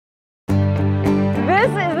This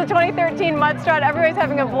is the 2013 Mutt Strut. Everybody's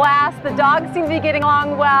having a blast. The dogs seem to be getting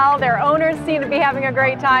along well. Their owners seem to be having a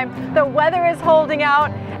great time. The weather is holding out,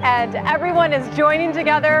 and everyone is joining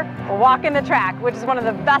together, walking the track, which is one of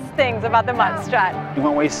the best things about the Mutt Strut.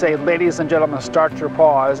 When we say, ladies and gentlemen, start your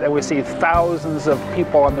paws, and we see thousands of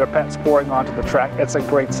people and their pets pouring onto the track, it's a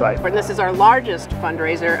great sight. This is our largest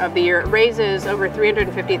fundraiser of the year. It raises over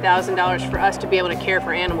 $350,000 for us to be able to care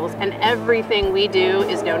for animals, and everything we do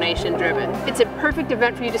is donation driven. It's a perfect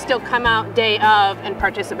event for you to still come out day of and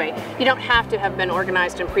participate. You don't have to have been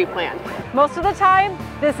organized and pre-planned. Most of the time,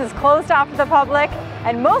 this is closed off to the public,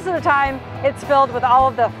 and most of the time, it's filled with all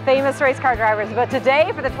of the famous race car drivers. But today,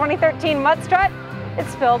 for the 2013 Mutt Strut,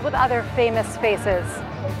 it's filled with other famous faces,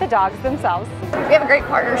 the dogs themselves. We have a great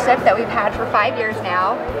partnership that we've had for 5 years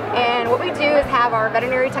now, and what we do is have our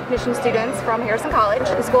veterinary technician students from Harrison College,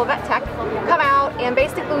 the School of Vet Tech, come out, and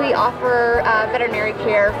basically we offer veterinary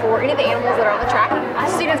care for any of the animals that are on the track.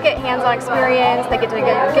 Students get hands-on experience, they get to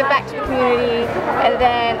give back to the community, and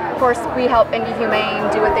then of course we help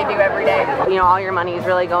IndyHumane do what they do every day. You know, all your money is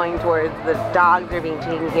really going towards the dogs that are being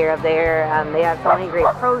taken care of there. They have so many great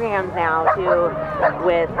programs now too,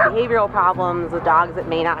 with behavioral problems, with dogs that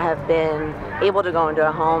may not have been able to go into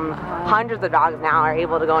a home. Hundreds of dogs now are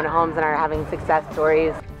able to go into homes and are having success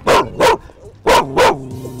stories.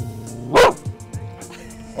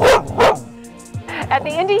 At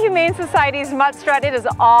the IndyHumane Society's Mutt Strut, it is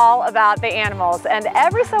all about the animals, and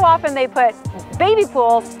every so often they put baby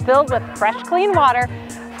pools filled with fresh, clean water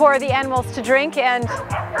for the animals to drink and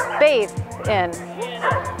bathe in.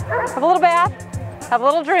 Have a little bath, have a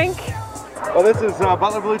little drink. Well, this is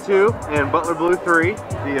Butler Blue 2 and Butler Blue 3,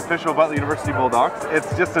 the official Butler University Bulldogs.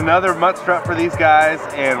 It's just another Mutt Strut for these guys,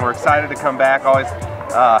 and we're excited to come back. Always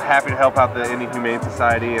happy to help out the IndyHumane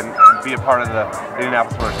Society and be a part of the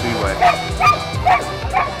Indianapolis Motor Speedway.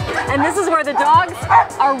 And this is where the dogs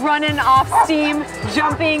are running off steam,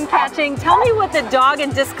 jumping, catching. Tell me what the Dog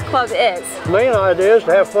and Disc Club is. The main idea is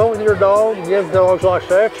to have fun with your dog, give dogs lots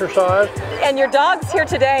of exercise. And your dogs here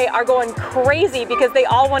today are going crazy because they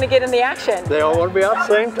all want to get in the action. They all want to be out at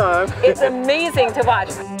the same time. It's amazing to watch.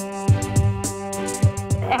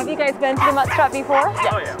 Have you guys been to the Mutt Strut before? Yes.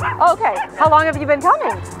 Oh yeah. Okay. How long have you been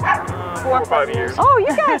coming? 4 or 5 years. Oh,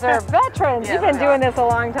 you guys are veterans. You've been doing this a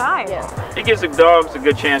long time. Yes. It gives the dogs a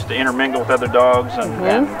good chance to intermingle with other dogs and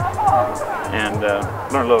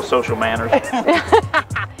learn a little social manners.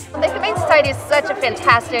 The Humane Society is such a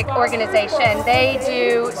fantastic organization. They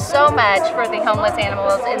do so much for the homeless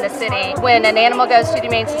animals in the city. When an animal goes to the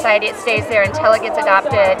Humane Society, it stays there until it gets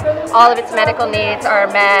adopted. All of its medical needs are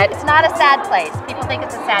met. It's not a sad place. People think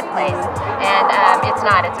it's a sad place, and it's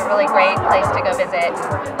not. It's a really great place to go visit.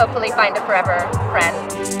 Hopefully find a forever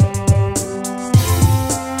friend.